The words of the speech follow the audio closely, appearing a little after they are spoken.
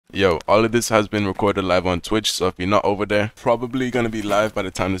Yo, all of this has been recorded live on Twitch, so if you're not over there, probably gonna be live by the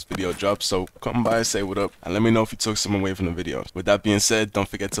time this video drops, so come by, say what up, and let me know if you took some away from the video. With that being said, don't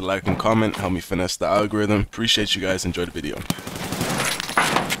forget to like and comment, help me finesse the algorithm. Appreciate you guys, enjoy the video.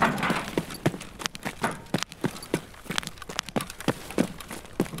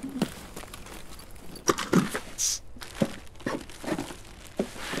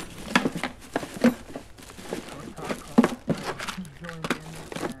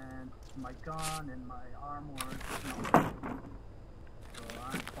 My gun and my armor. So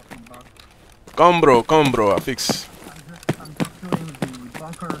I'm fucking bugged. Come bro, I fix. I'm just doing the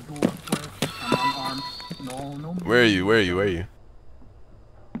bunker door quest. I'm unarmed. No. Where are you?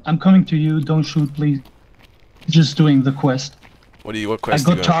 I'm coming to you. Don't shoot, please. Just doing the quest. What quest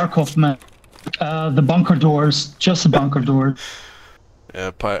I you got got? Tarkov, man. The bunker doors. Just the bunker door.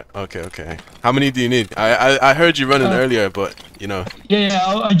 Yeah, okay. How many do you need? I heard you running earlier, but you know. Yeah,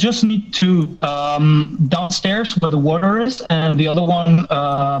 I just need two. Downstairs where the water is, and the other one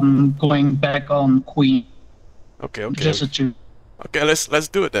going back on Queen. Okay. Just the two. Okay, let's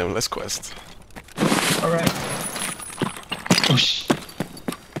do it then. Let's quest. Alright. Oh shit.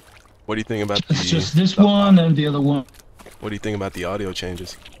 What do you think about It's just this one and the other one. What do you think about the audio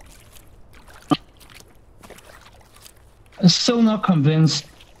changes? I'm still not convinced.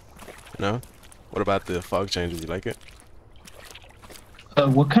 No? What about the fog changes? You like it?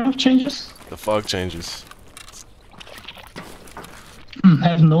 What kind of changes? The fog changes.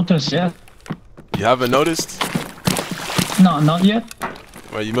 Haven't noticed yet. You haven't noticed? No, not yet.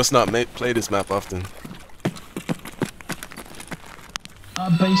 Well, you must not play this map often.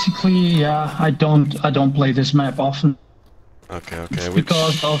 Basically, yeah, I don't play this map often. Okay. It's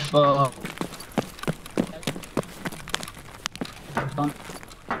because of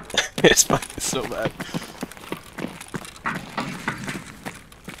It's so bad.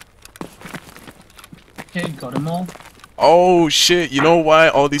 Okay, got them all. Oh shit! You know why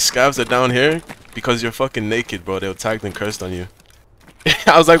all these scavs are down here? Because you're fucking naked, bro. They were tagged and cursed on you.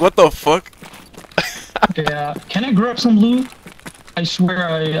 I was like, what the fuck? Yeah, can I grab some loot? I swear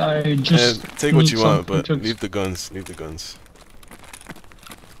I just take what need you want, some but drugs. leave the guns. Leave the guns.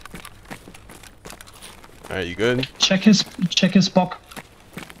 Alright, you good? Check his pocket.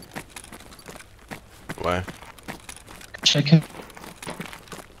 Why? Check it.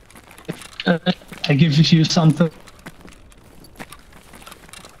 I give you something.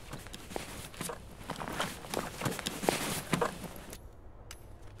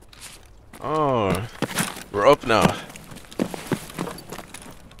 Oh, we're up now.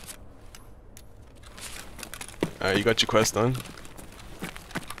 Alright, you got your quest done?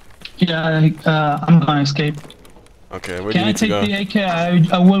 Yeah, I'm gonna escape. Okay, where do you Can I need to take go? the AK?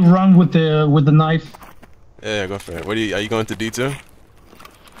 I will run with the knife. Yeah, go for it. Are you going to D2?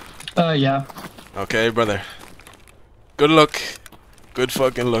 Yeah. Okay, brother. Good luck. Good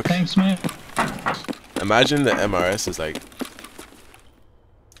fucking luck. Thanks, man. Imagine the MRS is like,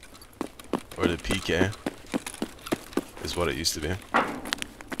 or the PK is what it used to be.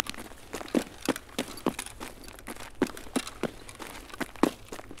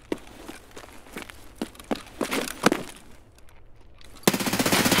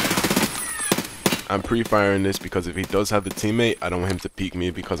 I'm pre-firing this because if he does have a teammate, I don't want him to peek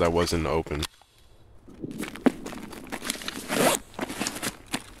me because I was in the open.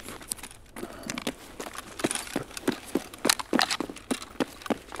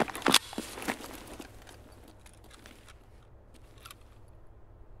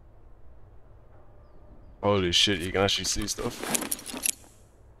 Holy shit, you can actually see stuff.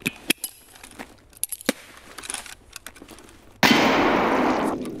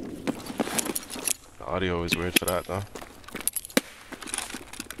 The audio is weird for that though.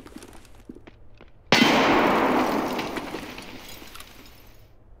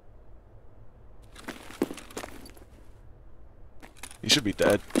 You should be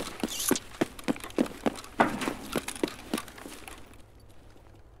dead.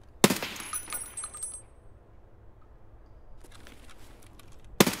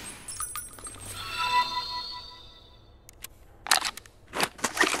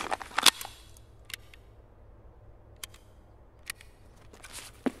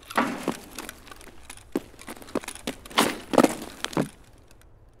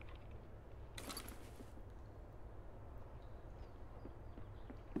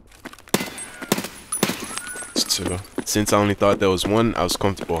 Two. Since I only thought there was one, I was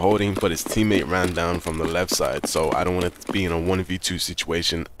comfortable holding, but his teammate ran down from the left side, so I don't want to be in a 1v2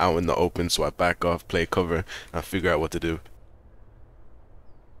 situation out in the open, so I back off, play cover, and figure out what to do.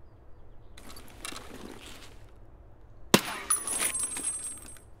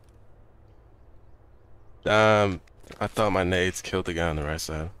 I thought my nades killed the guy on the right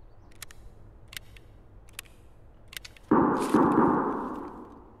side.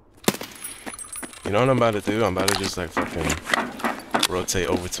 You know what I'm about to do? I'm about to just like fucking rotate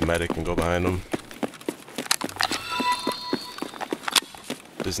over to medic and go behind him.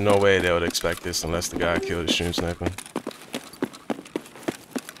 There's no way they would expect this unless the guy killed the stream sniper.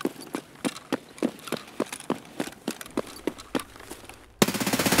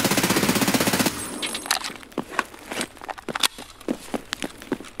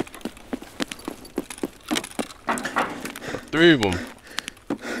 Three of them.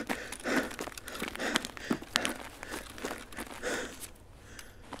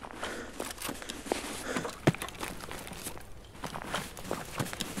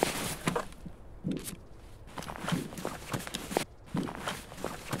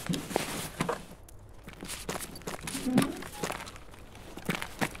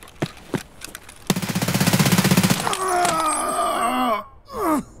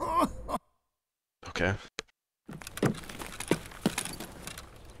 Okay.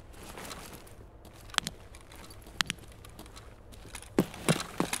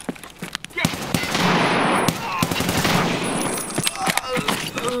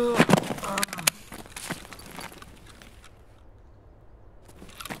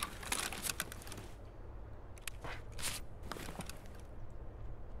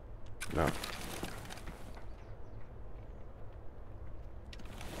 No.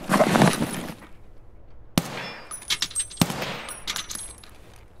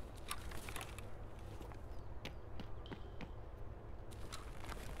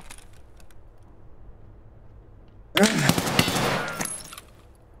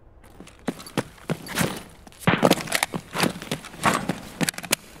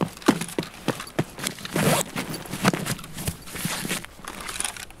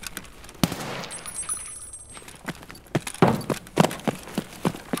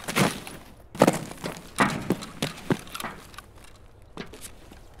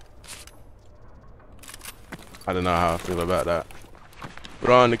 I don't know how I feel about that.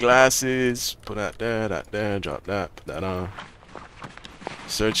 Put on the glasses, put that there, drop that, put that on.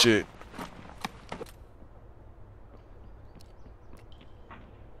 Search it.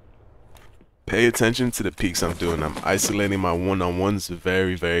 Pay attention to the peeks I'm doing. I'm isolating my one-on-ones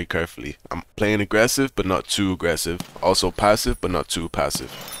very, very carefully. I'm playing aggressive, but not too aggressive. Also passive, but not too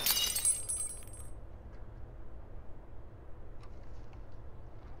passive.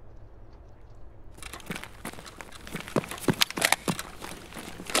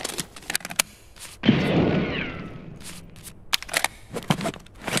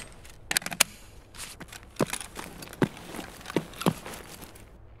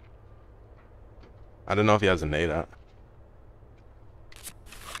 I don't know if he has a nade out.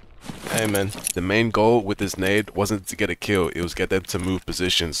 Hey man, the main goal with this nade wasn't to get a kill, it was get them to move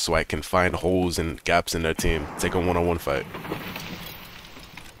positions so I can find holes and gaps in their team. Take a one-on-one fight.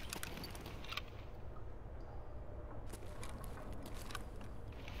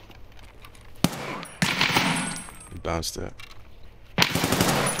 He bounced it.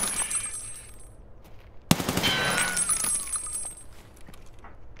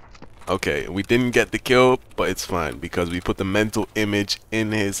 Okay, we didn't get the kill, but it's fine because we put the mental image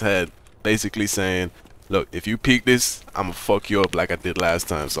in his head, basically saying, look, if you peek this, I'ma fuck you up like I did last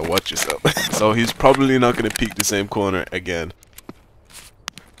time, so watch yourself. So he's probably not gonna peek the same corner again.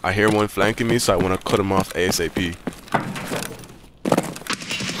 I hear one flanking me, so I wanna cut him off ASAP.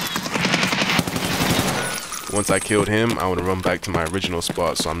 Once I killed him, I wanna run back to my original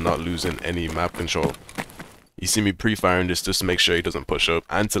spot so I'm not losing any map control. You see me pre-firing this just to make sure he doesn't push up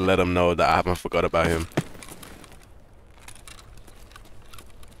and to let him know that I haven't forgot about him.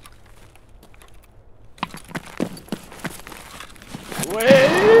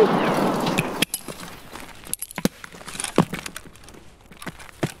 Wait!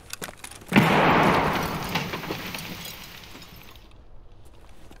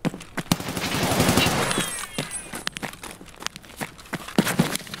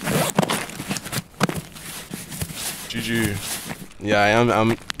 GG. Yeah,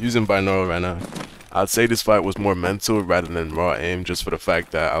 I'm using binaural right now. I'd say this fight was more mental rather than raw aim, just for the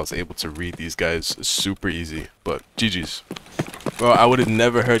fact that I was able to read these guys super easy. But GG's. Bro, I would have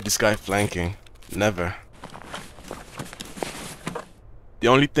never heard this guy flanking. Never. The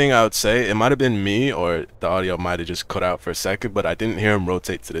only thing I would say, it might have been me or the audio might have just cut out for a second, but I didn't hear him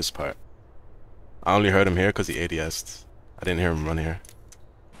rotate to this part. I only heard him here because he ADS'd. I didn't hear him run here.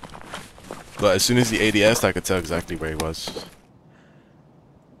 But as soon as he ADS'd, I could tell exactly where he was.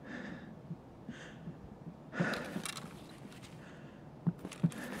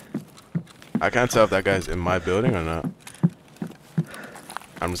 I can't tell if that guy's in my building or not.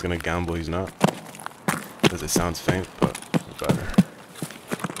 I'm just gonna gamble he's not. Because it sounds faint, but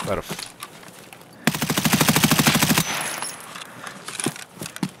better.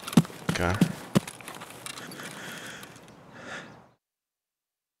 Okay.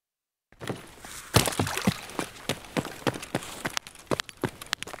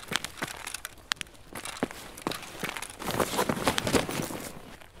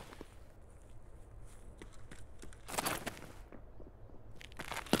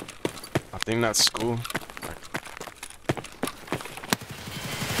 I think that's school.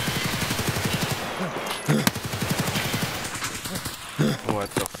 What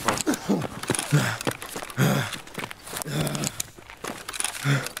the fuck?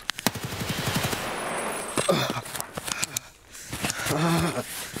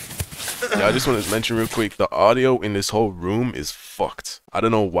 Yeah, I just want to mention real quick, the audio in this whole room is fucked. I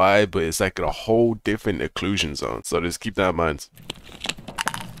don't know why, but it's like a whole different occlusion zone. So just keep that in mind.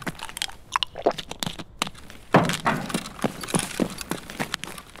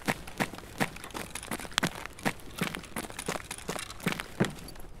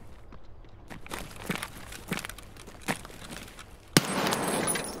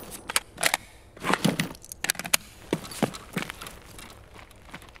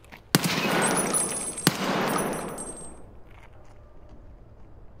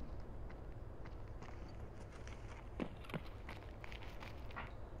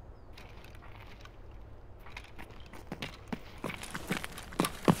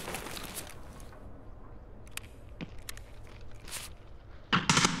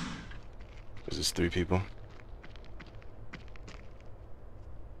 There's just 3 people.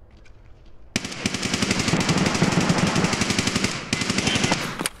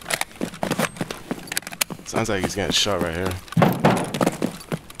 Sounds like he's getting shot right here.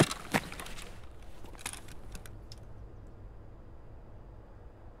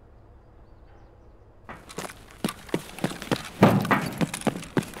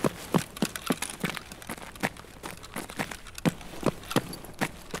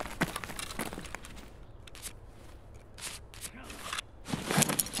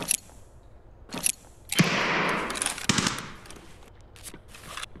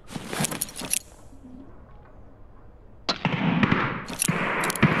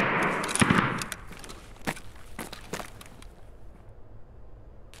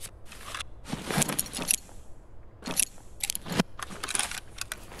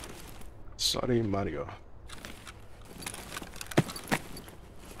 Sorry, Mario.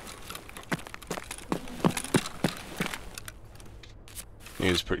 He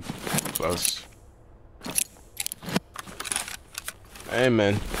was pretty close. Hey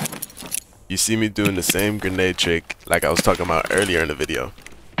man, you see me doing the same grenade trick like I was talking about earlier in the video.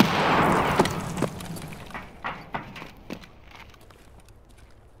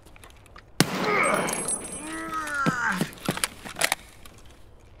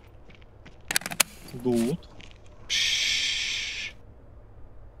 Good. Shh.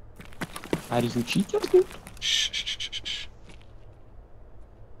 Are you cheater, dude? Shh.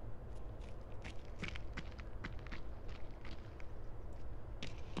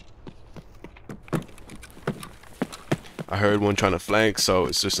 I heard one trying to flank, so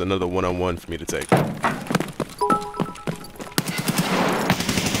it's just another one-on-one for me to take.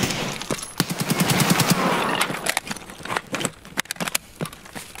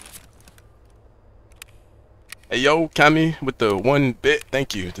 Hey yo, Cami with the 1 bit,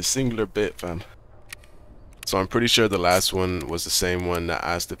 thank you, the singular bit, fam. So I'm pretty sure the last one was the same one that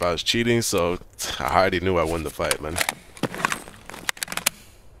asked if I was cheating, so I already knew I won the fight, man.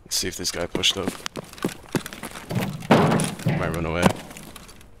 Let's see if this guy pushed up. Might run away.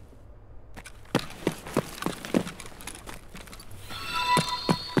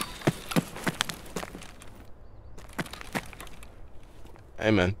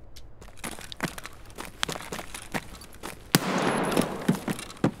 Hey man.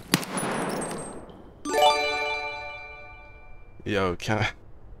 Yo,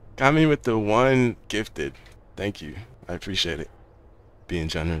 got me with the 1 gifted. Thank you. I appreciate it. Being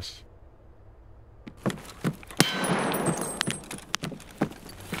generous.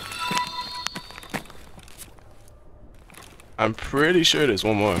 I'm pretty sure there's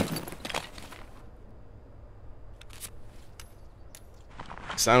 1 more.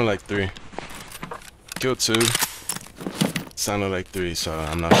 Sounded like 3. Killed 2. Sounded like 3, so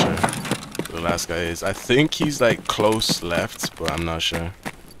I'm not sure who the last guy is. I think he's like close left, but I'm not sure.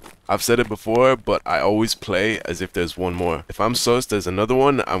 I've said it before, but I always play as if there's 1 more. If I'm sus there's another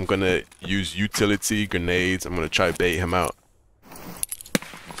one, I'm gonna use utility grenades. I'm gonna try bait him out.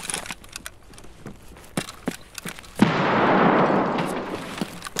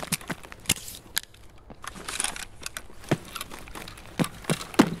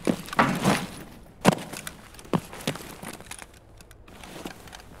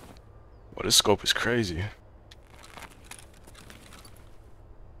 Oh, this scope is crazy.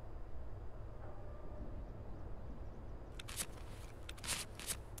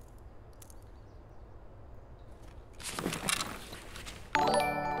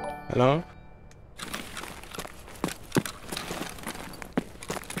 Hello?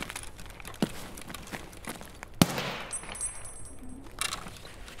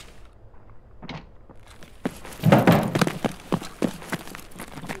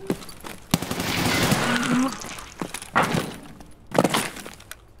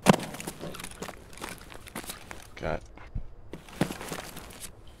 God.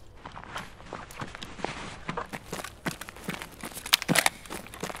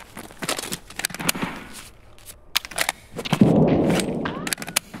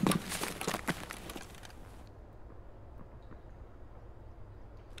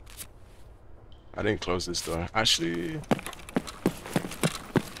 I didn't close this door. Actually,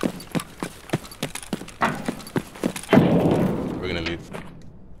 we're gonna leave.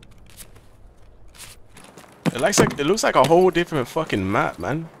 It looks like a whole different fucking map,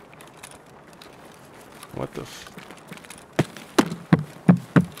 man. What the f...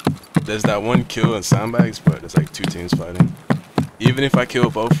 There's that one kill in sandbags, but there's like 2 teams fighting. Even if I kill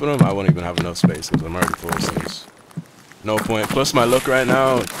both of them, I won't even have enough space because I'm already full, so there's no point. Plus my look right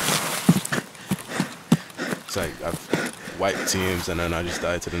now, it's like I've wiped teams and then I just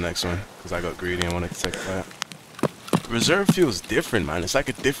died to the next one because I got greedy and wanted to take a fight. Reserve feels different, man. It's like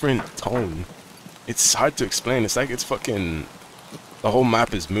a different tone. It's hard to explain. It's like it's fucking... The whole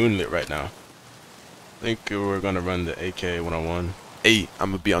map is moonlit right now. I think we're gonna run the AK 101. Hey,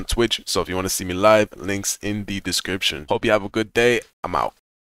 I'm gonna be on Twitch, so if you want to see me live, links in the description. Hope you have a good day. I'm out.